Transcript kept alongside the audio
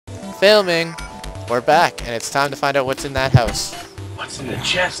filming. We're back, and it's time to find out what's in that house. What's in the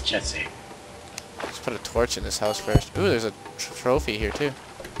chest, Jesse? Let's put a torch in this house first. Ooh, there's a trophy here, too.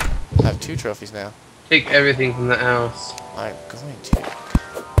 I have 2 trophies now. Take everything from the house. I'm going to.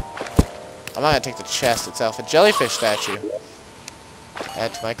 I'm not going to take the chest itself. A jellyfish statue.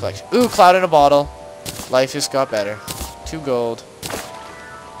 Add to my collection. Ooh, cloud in a bottle. Life just got better. 2 gold.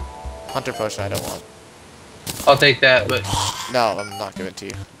 Hunter potion I don't want. I'll take that, but... No, I'm not giving it to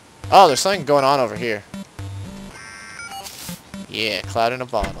you. Oh, there's something going on over here. Yeah, cloud in a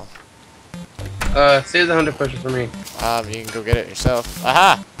bottle. Save the hunter potion for me. You can go get it yourself.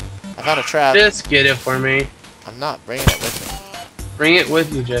 Aha! I found a trap. Just get it for me. I'm not bringing it with me. Bring it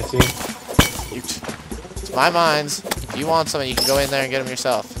with you, Jesse. It's my mines. If you want something, you can go in there and get them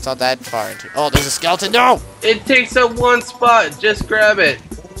yourself. It's not that far into. Oh, there's a skeleton. No! It takes up 1 spot. Just grab it.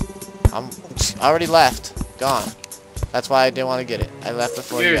 I'm already left. Gone. That's why I didn't want to get it. I left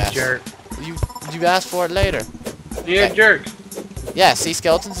before You're you a asked. jerk. You asked for it later. You're a jerk. Yeah, see,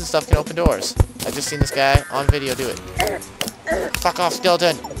 skeletons and stuff can open doors. I just seen this guy on video do it. Fuck off,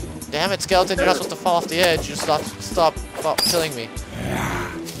 skeleton! Damn it, skeleton! You're not supposed to fall off the edge. You stop killing me.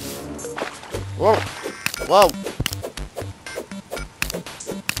 Whoa! Whoa!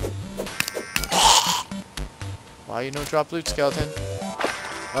 Why you no drop loot, skeleton?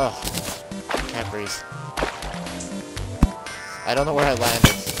 Oh, can't breathe. I don't know where I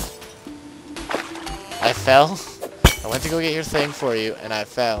landed. I fell. I went to go get your thing for you, and I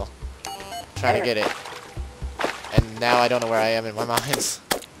fell. Trying to get it. And now I don't know where I am in my mines.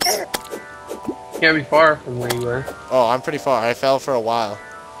 Can't be far from where you were. Oh, I'm pretty far. I fell for a while.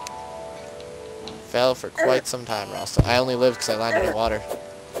 Fell for quite some time, Rasta. I only lived because I landed in the water.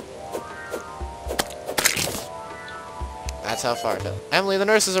 That's how far I fell. Emily, the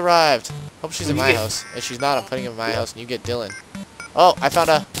nurse has arrived. Hope she's in my house. If she's not, I'm putting her in my house, and you get Dylan. Oh, I found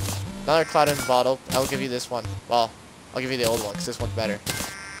another cloud in a bottle. I'll give you this one. Well, I'll give you the old one, because this one's better.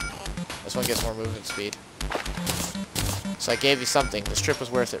 This one gets more movement speed. So I gave you something. This trip was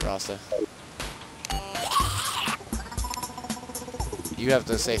worth it, Rasta. You have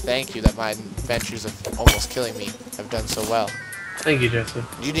to say thank you that my adventures of almost killing me have done so well. Thank you, Jesse.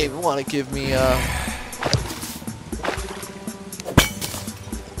 You didn't even want to give me,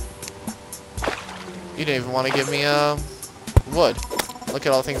 You didn't even want to give me, wood. Look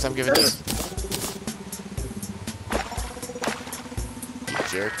at all the things I'm giving you. You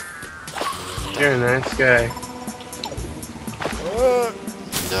jerk. You're a nice guy.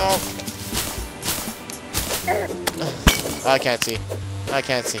 No. I can't see. I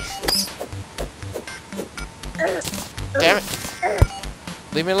can't see. Damn it.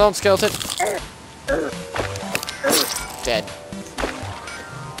 Leave me alone, skeleton. Dead.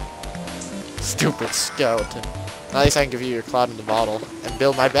 Stupid skeleton. At least I can give you your cloud in the bottle and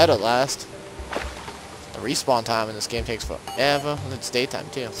build my bed at last. The respawn time in this game takes forever, and it's daytime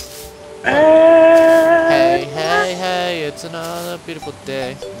too. Hey, hey, hey, it's another beautiful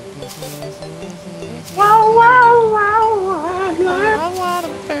day. Wow, wow, wow, wow. I want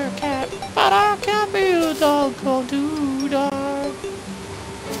a bear cat, but I can't be a dog called Doo-Dog.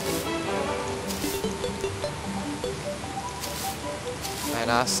 And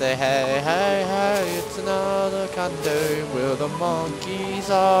I say, hey, hey, hey, it's another kind of day where the monkeys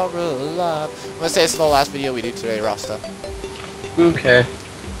are alive. I'm gonna say it's the last video we do today, Rasta. Okay.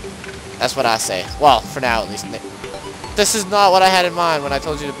 That's what I say. Well, for now at least. This is not what I had in mind when I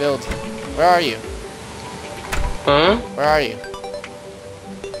told you to build. Where are you? Huh? Where are you?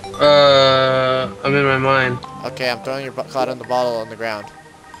 I'm in my mind. Okay, I'm throwing your cloud in the bottle on the ground.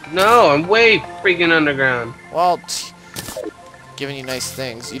 No, I'm way freaking underground. Well, giving you nice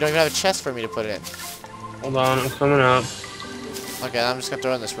things. You don't even have a chest for me to put it in. Hold on, I'm coming up. Okay, I'm just gonna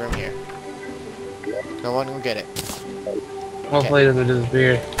throw it in this room here. No one will get it. Hopefully it doesn't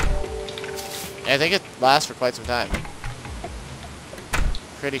disappear. I think it lasts for quite some time.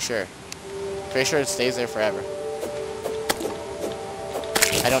 Pretty sure. Pretty sure it stays there forever.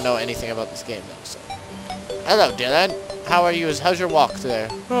 I don't know anything about this game though, so. Hello, Dylan. How are you? How's your walk there?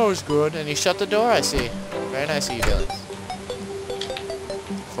 Oh, it's good. And you shut the door, I see. Very nice of you, Dylan.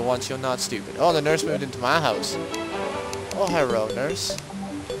 For once, you're not stupid. Oh, the nurse moved into my house. Oh, hello, nurse.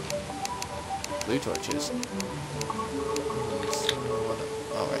 Blue torches.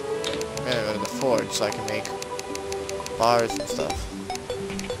 Oh, right. I'm gonna go to the forge so I can make bars and stuff.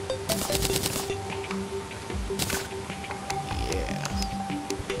 Yeah.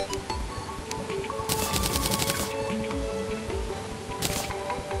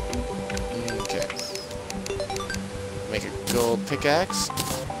 Okay. Make a gold pickaxe.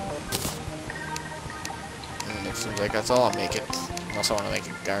 And it seems like that's all I'm making. I also want to make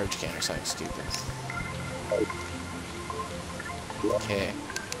a garbage can or something stupid. Okay.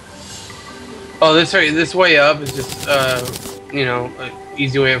 Oh, this way up is just you know, an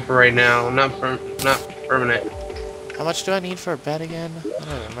easy way up for right now. Not permanent. How much do I need for a bed again? I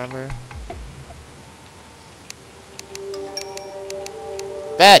don't remember.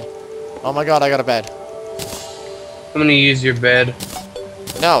 Bed! Oh my god, I got a bed. I'm gonna use your bed.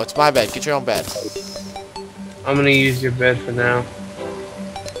 No, it's my bed. Get your own bed. I'm gonna use your bed for now.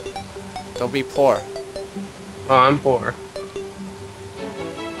 Don't be poor. Oh, I'm poor.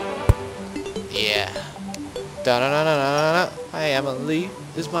 Yeah. Da-da-da-da-da-da. Hi, Emily.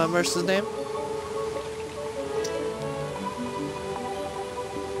 Is my nurse's name?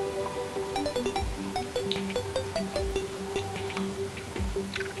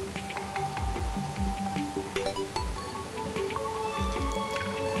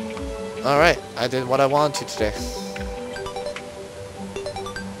 Alright, I did what I wanted to today.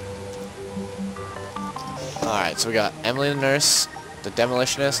 Alright, so we got Emily the nurse, the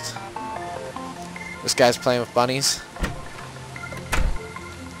demolitionist. This guy's playing with bunnies.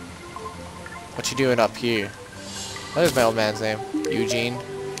 What you doing up here? What is my old man's name? Eugene.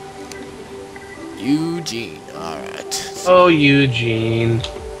 Eugene, alright. Oh, Eugene.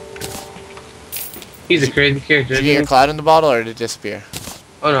 He's a crazy character. Did you get a cloud in the bottle or did it disappear?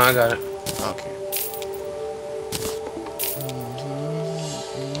 Oh no, I got it. Okay.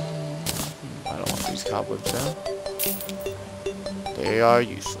 I don't want these cobwebs now. They are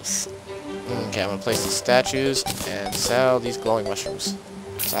useless. Okay, I'm gonna place these statues and sell these glowing mushrooms.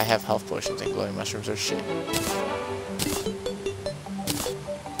 So I have health potions and glowing mushrooms are shit.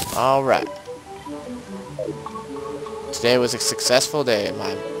 Alright. Today was a successful day in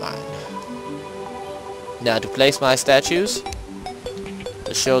my mind. Now to place my statues,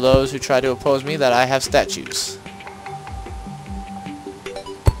 to show those who try to oppose me that I have statues.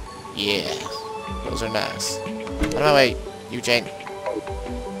 Yeah, those are nice. Out of my way, Eugene.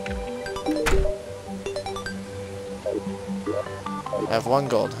 I have 1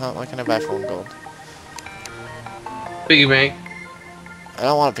 gold. Huh? What can I buy for 1 gold? Piggy bank. I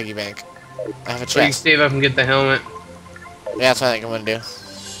don't want a piggy bank. I have a So you can chest. save up and get the helmet. Yeah, that's what I think I'm gonna do.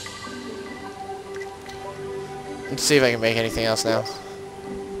 Let's see if I can make anything else now.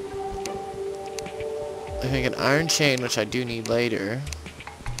 I think an iron chain, which I do need later.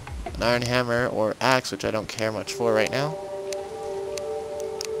 An iron hammer or axe, which I don't care much for right now.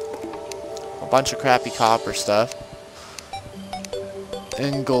 A bunch of crappy copper stuff.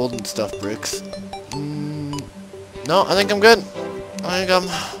 And gold and stuff bricks. No, I think I'm good. I think I'm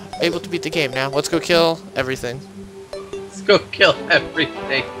able to beat the game now. Let's go kill everything. Let's go kill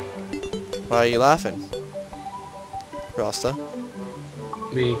everything. Why are you laughing, Rasta?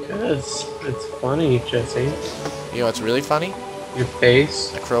 Because it's funny, Jesse. You know what's really funny? Your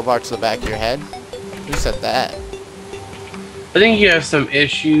face. A crowbar to the back of your head? Who said that? I think you have some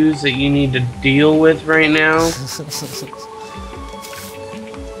issues that you need to deal with right now.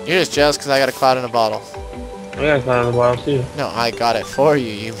 You're just jealous because I got a cloud in a bottle. I got a cloud in the bottle too. No, I got it for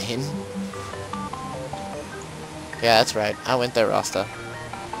you, you mean? Yeah, that's right. I went there, Rasta.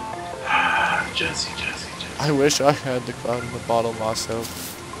 Jesse. I wish I had the cloud in the bottle myself.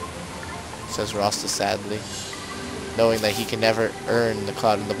 Says Rasta sadly. Knowing that he can never earn the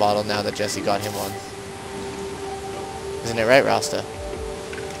cloud in the bottle now that Jessie got him one. Isn't it right, Rasta?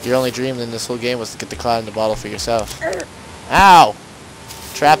 Your only dream in this whole game was to get the cloud in the bottle for yourself. Ow!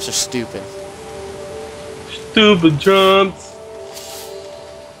 Traps are stupid. Stupid jumps.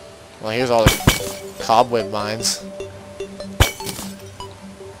 Well, here's all the cobweb mines.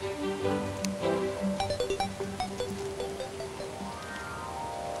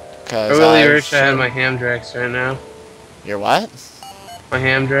 I really wish I had my Hamdrax right now. Your what? My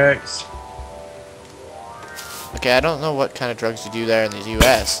Hamdrax. Okay, I don't know what kind of drugs you do there in the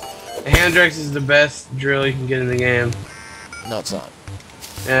US. The Hamdrax is the best drill you can get in the game. No, it's not.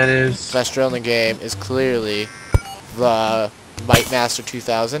 That is. The best drill in the game is clearly the Might Master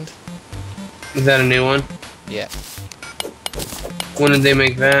 2000. Is that a new one? Yeah, When did they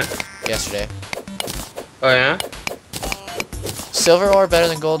make that? yesterday. Oh yeah? Silver ore better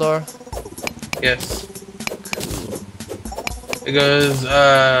than gold ore? Yes. It goes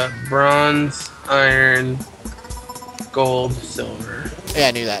bronze, iron, gold, silver. Yeah,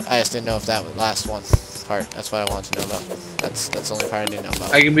 I knew that. I just didn't know if that was the last one part. That's what I wanted to know about. That's the only part I didn't know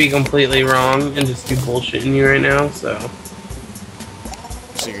about. I could be completely wrong and just be bullshitting you right now, so.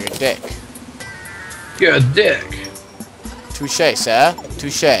 So you're a dick. You're a dick. Touche, sir.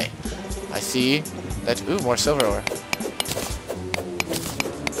 Touche. I see that. Ooh, more silver ore.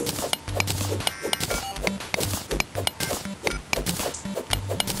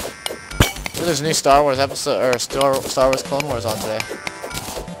 There's a new Star Wars episode, or Star Wars Clone Wars on today.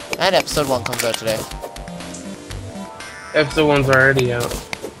 And episode 1 comes out today. Episode 1's already out.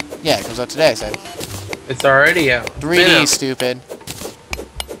 Yeah, it comes out today, I said. It's already out. 3D, stupid.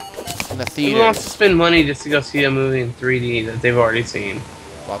 In the theaters. Who wants to spend money just to go see a movie in 3D that they've already seen?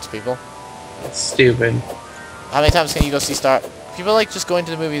 Lots of people. It's stupid. How many times can you go see People like just going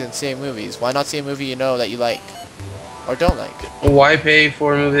to the movies and seeing movies. Why not see a movie you know that you like? Or don't like? Why pay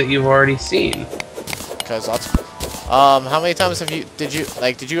for a movie that you've already seen? Because lots of... how many times did you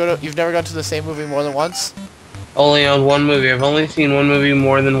go to... You've never gone to the same movie more than once? Only on one movie. I've only seen one movie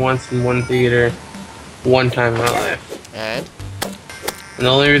more than once in one theater. One time in my life. And the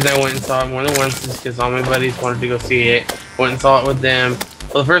only reason I went and saw it more than once is because all my buddies wanted to go see it. Went and saw it with them.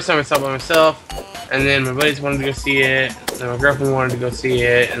 Well, the first time I saw it by myself, and then my buddies wanted to go see it, and then my girlfriend wanted to go see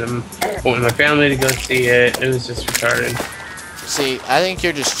it, and then I went with my family to go see it. It was just retarded. see, I think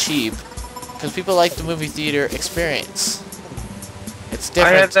you're just cheap. Because people like the movie theater experience. It's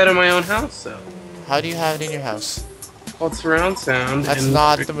different. I have that in my own house, though. How do you have it in your house? Called surround sound. That's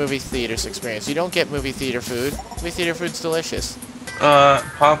not the movie theater's experience. You don't get movie theater food. Movie theater food's delicious.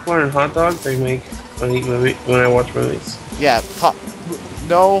 Popcorn and hot dogs I make when I watch movies. Yeah,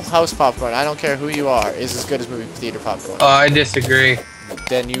 no house popcorn, I don't care who you are, is as good as movie theater popcorn. I disagree.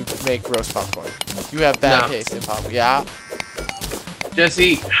 Then you make gross popcorn. You have bad taste in popcorn. Yeah?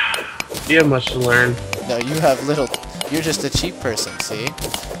 Jesse, you have much to learn. No, you have little... You're just a cheap person, see?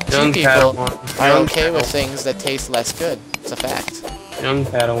 Young Cheap people Padawan. are Young okay with Padawan. things that taste less good. It's a fact. Young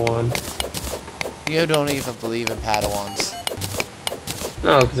Padawan. You don't even believe in Padawans.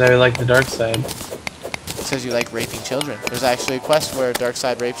 No, because I like the dark side. It says you like raping children. There's actually a quest where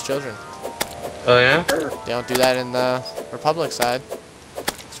Darkseid rapes children. Oh yeah? They don't do that in the Republic side.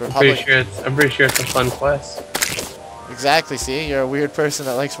 It's I'm Republic. pretty sure it's a fun quest. Exactly, see? You're a weird person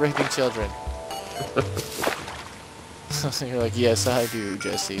that likes raping children. You're like, yes, I do,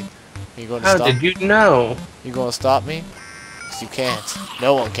 Jesse. You going to How stop? did you know? You going to stop me? 'Cause you can't.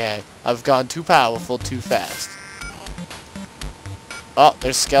 No one can. I've gone too powerful, too fast. Oh,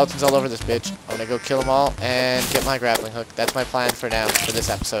 there's skeletons all over this bitch. I'm gonna go kill them all and get my grappling hook. That's my plan for now, for this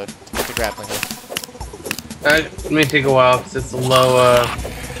episode. To get the grappling hook. It may take a while because it's a low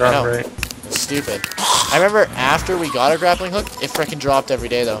drop rate. It's stupid. I remember after we got a grappling hook, it frickin' dropped every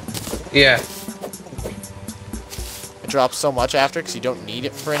day though. Yeah. It drops so much after because you don't need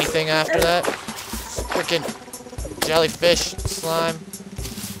it for anything after that. Frickin' jellyfish slime.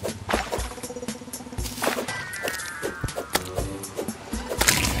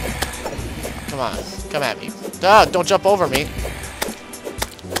 Come on, come at me. Ah, don't jump over me.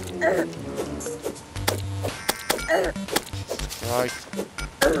 Right.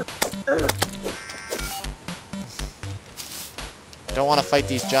 I don't want to fight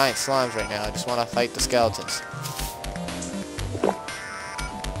these giant slimes right now. I just want to fight the skeletons.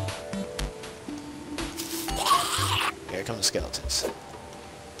 Here come the skeletons.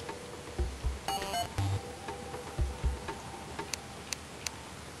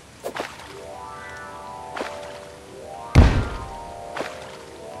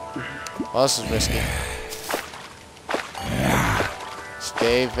 Well, this is risky.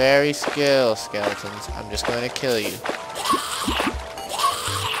 Stay very still, skeletons. I'm just going to kill you.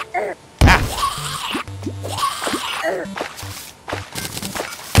 Ah!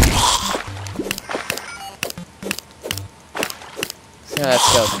 Yeah, that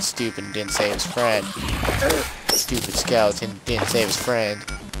skeleton's stupid and didn't save his friend. Stupid skeleton didn't save his friend.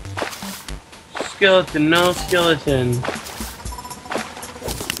 Skeleton, no skeleton.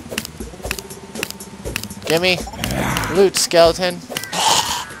 Gimme loot, skeleton.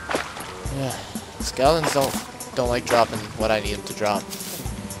 Skeletons don't like dropping what I need them to drop.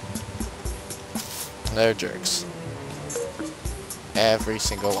 They're jerks. Every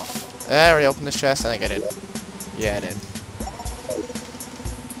single one. I already opened this chest. I think I did. Yeah, I did.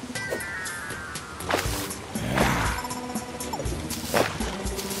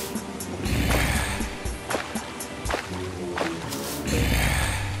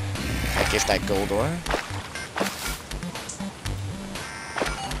 I get that gold ore.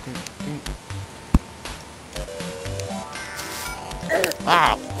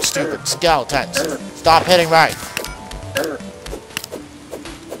 Ah, stupid skeletons. Stop hitting me.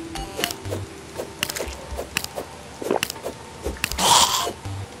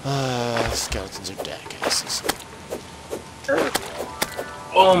 Skeletons are jackasses.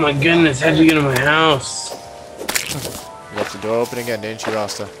 Oh my goodness, how'd you get in my house? You left the door open again, didn't you,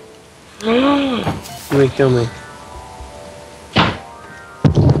 Rasta? You may kill me.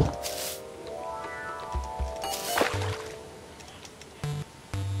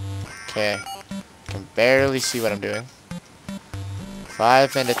 Okay. Can barely see what I'm doing.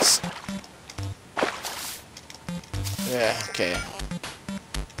 5 minutes. Yeah, okay.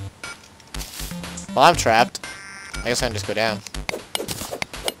 Well, I'm trapped. I guess I can just go down.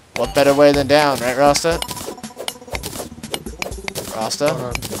 What better way than down, right, Rasta? Rasta?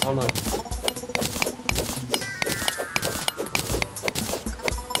 Hold on.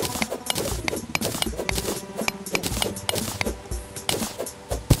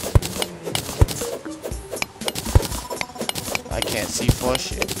 I can't see for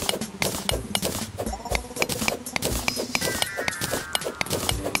shit.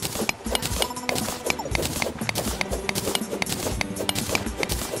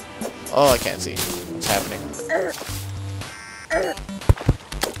 Oh, I can't see what's happening.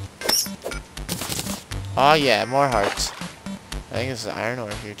 Oh yeah, more hearts. I think this is iron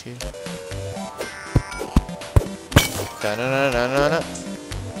ore here too. Da-na-na-na-na-na.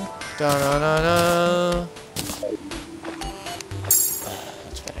 Da-na-na-na.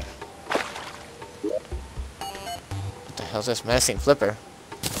 That's better. What the hell's this menacing flipper?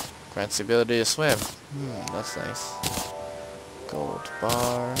 Grants the ability to swim. That's nice. Gold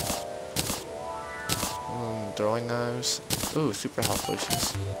bar. Throwing knives. Ooh, super health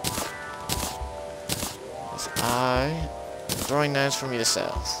potions. This eye. Throwing knives for me to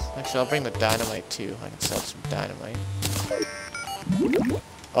sell. Actually, I'll bring the dynamite too. I can sell some dynamite.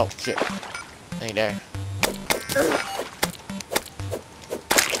 Oh, shit. Ain't there.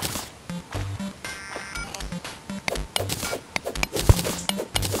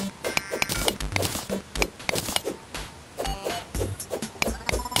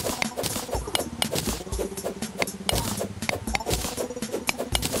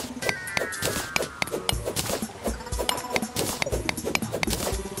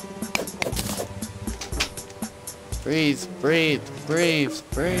 Breathe, breathe, breathe,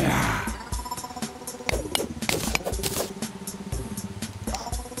 breathe.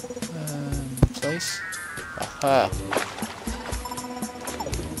 Place. Aha.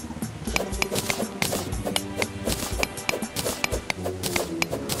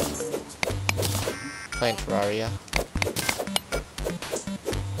 Playing Terraria.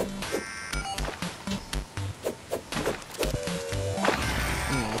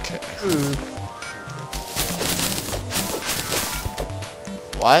 Okay.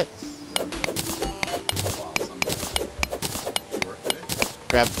 What?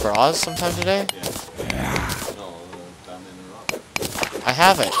 Grab bras sometime today? I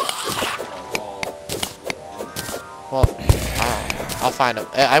haven't. Well, I'll find them.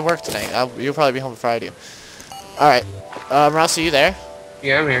 I work tonight. You'll probably be home before I do. Alright. Ross, are you there?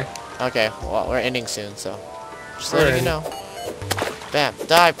 Yeah, I'm here. Okay, well, we're ending soon, so just letting you know. Bam.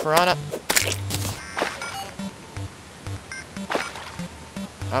 Die, piranha.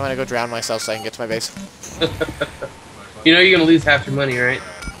 I'm gonna go drown myself so I can get to my base. You know you're gonna lose half your money, right?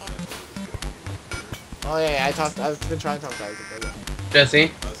 Oh yeah, I've been trying to talk to Isaac. Jesse?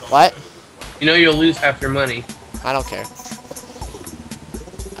 What? You know you'll lose half your money. I don't care.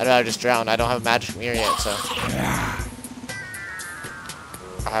 I'd rather just drown. I don't have a magic mirror yet, so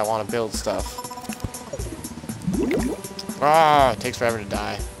I want to build stuff. Ah, it takes forever to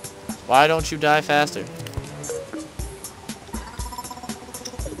die. Why don't you die faster?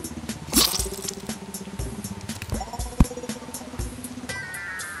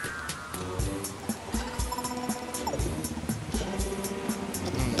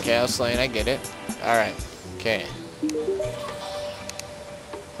 Okay, I was slaying, I get it. Alright, okay.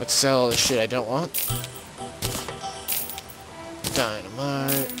 Let's sell all the shit I don't want.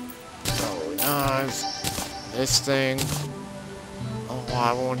 Dynamite. Throwing knives. This thing. Oh,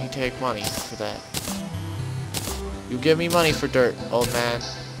 why won't he take money for that? You give me money for dirt, old man.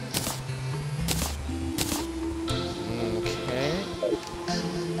 Okay.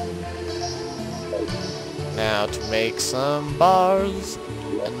 Now to make some bars.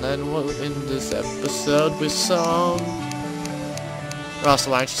 And then we'll end this episode with song. Ross,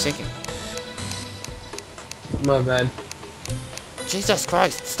 why aren't you sinking? My bad. Jesus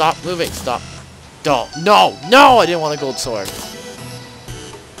Christ, stop moving, stop. Don't. No, no, I didn't want a gold sword.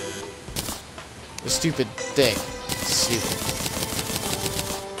 The stupid thing. Stupid.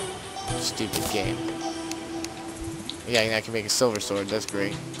 Stupid game. Yeah, and I can make a silver sword, that's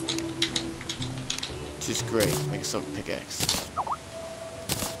great. Just great, make a silver pickaxe.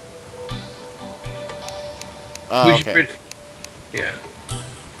 Oh, okay. Yeah.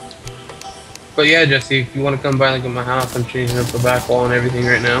 But yeah, Jesse, if you want to come by and look at my house, I'm changing up the back wall and everything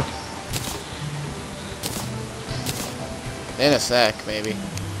right now. In a sec, maybe.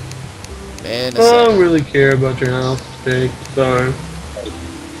 In a I sec. don't really care about your house, Jake. Sorry.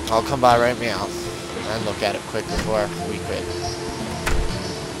 I'll come by right meow and look at it quick before we quit.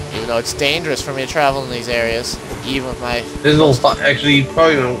 Even though it's dangerous for me to travel in these areas, even with my... There's a little... Actually, you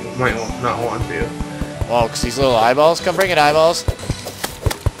probably might not want to. Whoa, because these little eyeballs? Come bring it, eyeballs.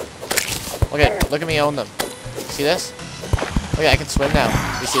 Look at me own them. See this? Look, I can swim now.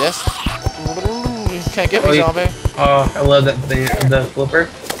 You see this? You can't get me, zombie. Oh, I love that thing, the flipper.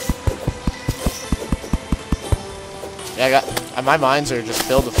 Yeah, my mines are just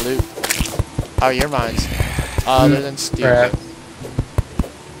filled with loot. How are your mines? Other than stupid.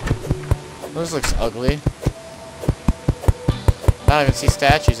 Those looks ugly. I don't even see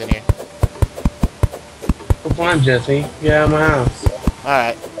statues in here. Come on, Jesse. Get out of my house.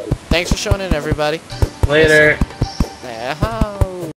 Alright. Thanks for showing in, everybody. Later. Yeah.